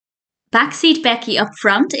Backseat Becky Up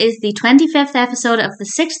Front is the 25th episode of the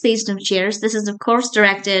 6th season of Cheers. This is, of course,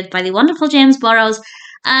 directed by the wonderful James Burrows,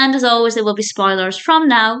 and as always, there will be spoilers from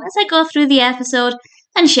now as I go through the episode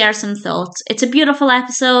and share some thoughts. It's a beautiful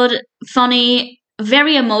episode, funny,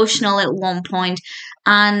 very emotional at one point,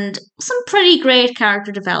 and some pretty great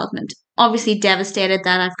character development. Obviously devastated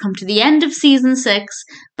that I've come to the end of season 6,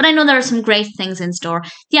 but I know there are some great things in store.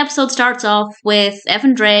 The episode starts off with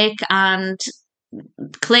Evan Drake and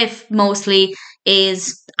Cliff mostly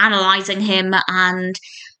is analysing him, and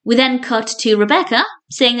we then cut to Rebecca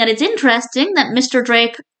saying that it's interesting that Mr.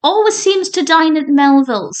 Drake always seems to dine at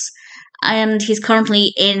Melville's, and he's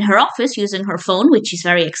currently in her office using her phone, which she's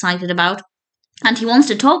very excited about, and he wants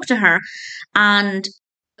to talk to her. And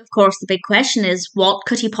of course the big question is, what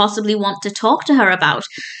could he possibly want to talk to her about?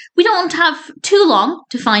 We don't have too long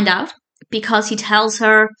to find out, because he tells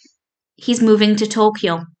her he's moving to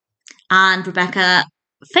Tokyo. And Rebecca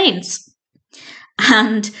faints.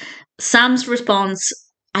 And Sam's response,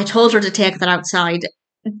 I told her to take that outside,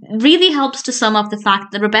 really helps to sum up the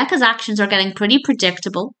fact that Rebecca's actions are getting pretty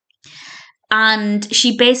predictable. And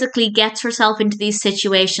she basically gets herself into these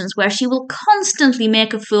situations where she will constantly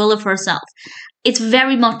make a fool of herself. It's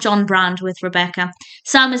very much on brand with Rebecca.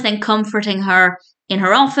 Sam is then comforting her in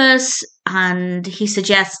her office, and he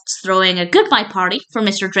suggests throwing a goodbye party for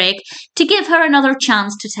Mr. Drake to give her another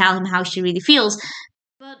chance to tell him how she really feels.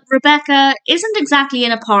 But Rebecca isn't exactly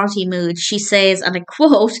in a party mood. She says, and I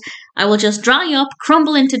quote, "I will just dry up,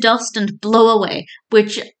 crumble into dust and blow away,"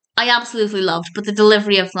 which I absolutely loved, but the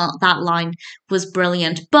delivery of that line was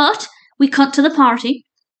brilliant. But we cut to the party,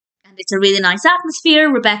 and it's a really nice atmosphere.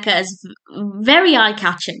 Rebecca is very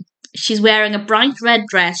eye-catching. She's wearing a bright red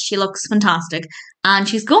dress. She looks fantastic. And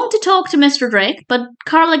she's going to talk to Mr. Drake, but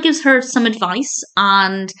Carla gives her some advice,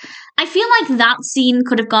 and I feel like that scene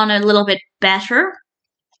could have gone a little bit better.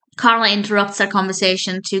 Carla interrupts their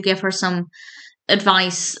conversation to give her some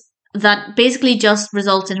advice that basically just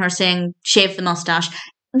results in her saying, shave the mustache.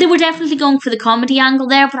 They were definitely going for the comedy angle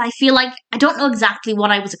there, but I feel like I don't know exactly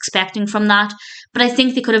what I was expecting from that, but I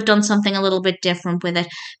think they could have done something a little bit different with it.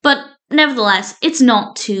 But nevertheless, it's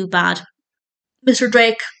not too bad. Mr.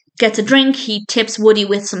 Drake gets a drink. He tips Woody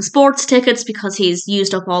with some sports tickets because he's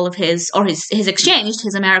used up all of his exchanged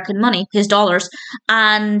his American money, his dollars.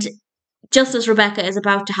 And just as Rebecca is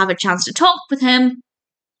about to have a chance to talk with him,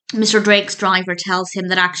 Mr. Drake's driver tells him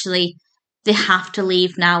that actually they have to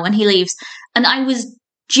leave now, and he leaves. And I was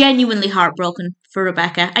genuinely heartbroken for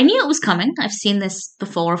Rebecca. I knew it was coming. I've seen this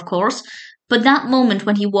before, of course. But that moment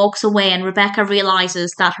when he walks away and Rebecca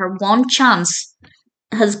realises that her one chance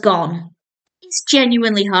has gone, it's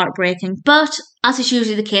genuinely heartbreaking. But as is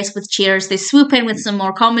usually the case with Cheers, they swoop in with some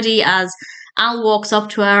more comedy as Al walks up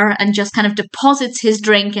to her and just kind of deposits his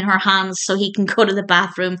drink in her hands so he can go to the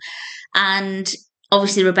bathroom. And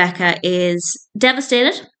obviously Rebecca is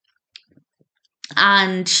devastated,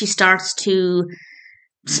 and she starts to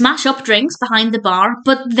smash up drinks behind the bar.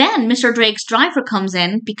 But then Mr. Drake's driver comes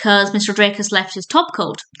in because Mr. Drake has left his top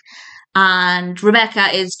coat. And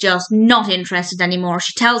Rebecca is just not interested anymore.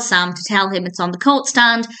 She tells Sam to tell him it's on the coat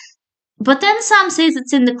stand. But then Sam says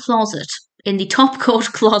it's in the closet, in the top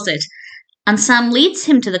coat closet. And Sam leads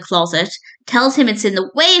him to the closet, tells him it's in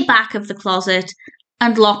the way back of the closet,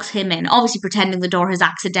 and locks him in, obviously pretending the door has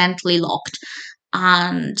accidentally locked.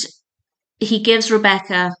 And he gives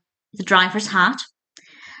Rebecca the driver's hat.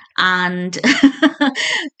 And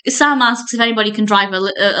Sam asks if anybody can drive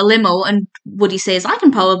a limo, and Woody says, I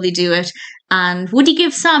can probably do it. And Woody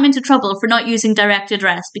gives Sam into trouble for not using direct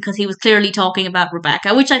address because he was clearly talking about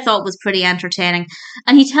Rebecca, which I thought was pretty entertaining.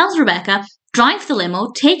 And he tells Rebecca, drive the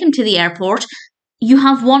limo, take him to the airport. You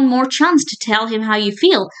have one more chance to tell him how you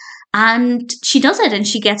feel. And she does it, and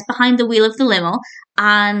she gets behind the wheel of the limo,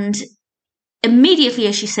 and immediately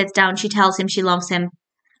as she sits down, she tells him she loves him.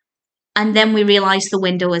 And then we realise the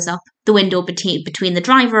window is up, the window between the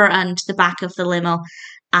driver and the back of the limo.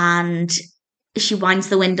 And she winds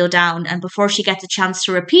the window down. And before she gets a chance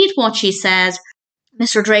to repeat what she says,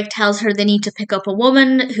 Mr. Drake tells her they need to pick up a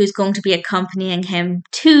woman who's going to be accompanying him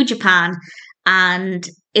to Japan. And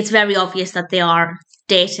it's very obvious that they are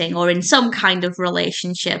dating or in some kind of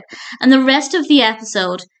relationship. And the rest of the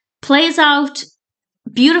episode plays out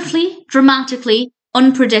beautifully, dramatically,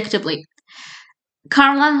 unpredictably.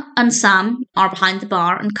 Carla and Sam are behind the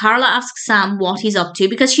bar, and Carla asks Sam what he's up to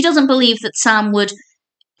because she doesn't believe that Sam would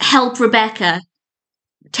help Rebecca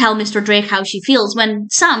tell Mr. Drake how she feels when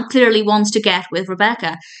Sam clearly wants to get with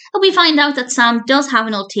Rebecca. And we find out that Sam does have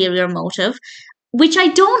an ulterior motive, which I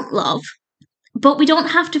don't love, but we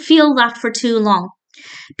don't have to feel that for too long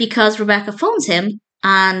because Rebecca phones him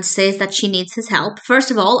and says that she needs his help.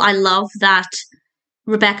 First of all, I love that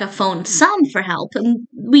Rebecca phoned Sam for help, and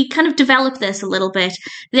we kind of develop this a little bit.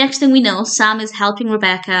 The next thing we know, Sam is helping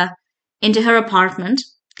Rebecca into her apartment,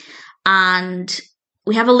 and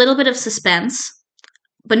we have a little bit of suspense,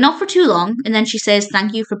 but not for too long. And then she says,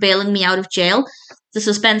 "Thank you for bailing me out of jail." The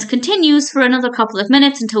suspense continues for another couple of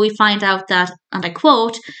minutes until we find out that, and I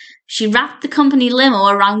quote, she wrapped the company limo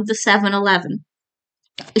around the 7-Eleven.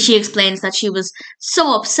 She explains that she was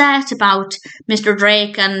so upset about Mr.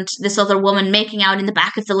 Drake and this other woman making out in the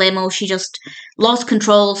back of the limo. She just lost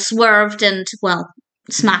control, swerved, and, well,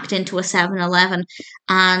 smacked into a 7-Eleven.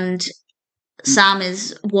 And Sam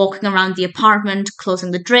is walking around the apartment,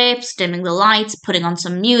 closing the drapes, dimming the lights, putting on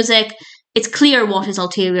some music. It's clear what his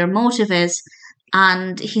ulterior motive is.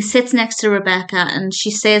 And he sits next to Rebecca, and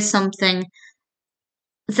she says something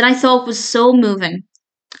that I thought was so moving,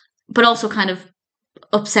 but also kind of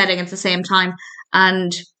upsetting at the same time.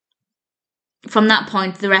 And from that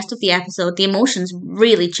point, the rest of the episode, the emotions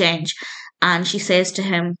really change. And she says to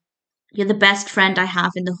him, "You're the best friend I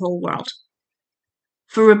have in the whole world."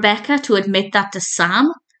 For Rebecca to admit that to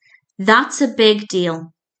Sam, that's a big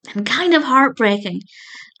deal and kind of heartbreaking.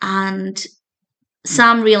 And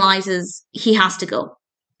Sam realizes he has to go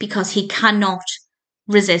because he cannot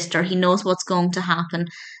resist her. He knows what's going to happen.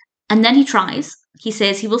 And then he tries. He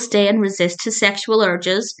says he will stay and resist his sexual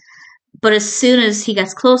urges. But as soon as he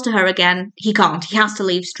gets close to her again, he can't. He has to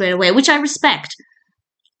leave straight away, which I respect.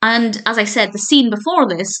 And as I said, the scene before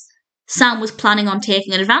this, Sam was planning on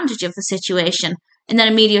taking advantage of the situation. And then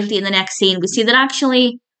immediately in the next scene, we see that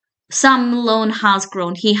actually Sam Malone has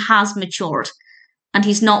grown. He has matured. And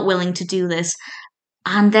he's not willing to do this.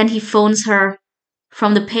 And then he phones her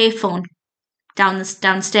from the payphone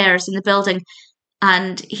downstairs in the building.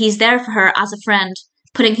 And he's there for her as a friend,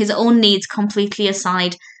 putting his own needs completely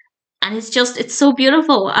aside. And it's so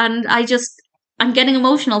beautiful. And I'm getting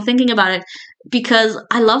emotional thinking about it because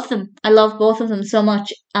I love them. I love both of them so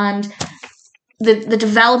much. And the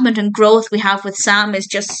development and growth we have with Sam is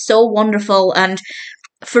just so wonderful. And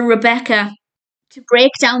for Rebecca to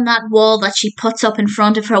break down that wall that she puts up in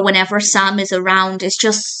front of her whenever Sam is around is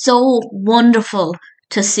just so wonderful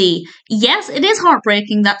to see. Yes, it is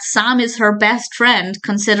heartbreaking that Sam is her best friend,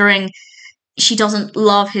 considering she doesn't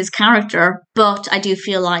love his character, but I do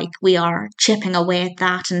feel like we are chipping away at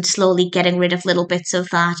that and slowly getting rid of little bits of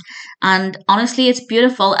that. And honestly, it's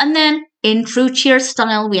beautiful. And then, in true Cheers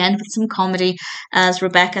style, we end with some comedy as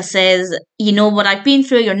Rebecca says, "You know what I've been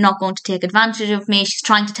through, you're not going to take advantage of me." She's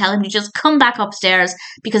trying to tell him to just come back upstairs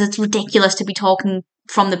because it's ridiculous to be talking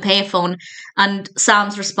from the payphone. And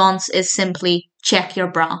Sam's response is simply, "Check your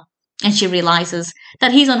bra." And she realizes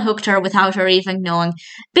that he's unhooked her without her even knowing.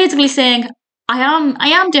 Basically saying, I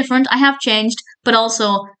am different, I have changed, but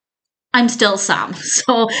also I'm still Sam.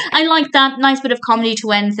 So I like that nice bit of comedy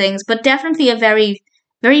to end things, but definitely a very,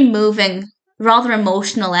 very moving, rather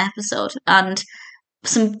emotional episode, and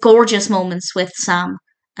some gorgeous moments with Sam,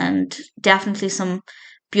 and definitely some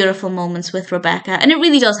beautiful moments with Rebecca. And it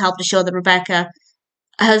really does help to show that Rebecca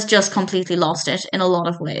has just completely lost it in a lot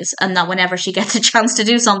of ways, and that whenever she gets a chance to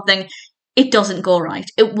do something, it doesn't go right.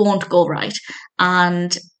 It won't go right.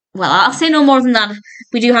 And, well, I'll say no more than that.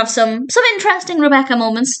 We do have some interesting Rebecca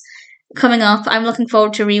moments coming up. I'm looking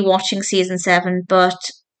forward to rewatching season 7, but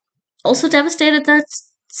also devastated that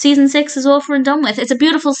season 6 is over and done with. It's a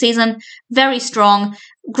beautiful season, very strong,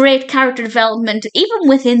 great character development, even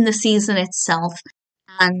within the season itself.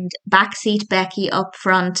 And Backseat Becky up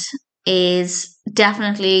front is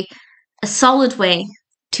definitely a solid way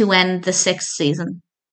to end the 6th season.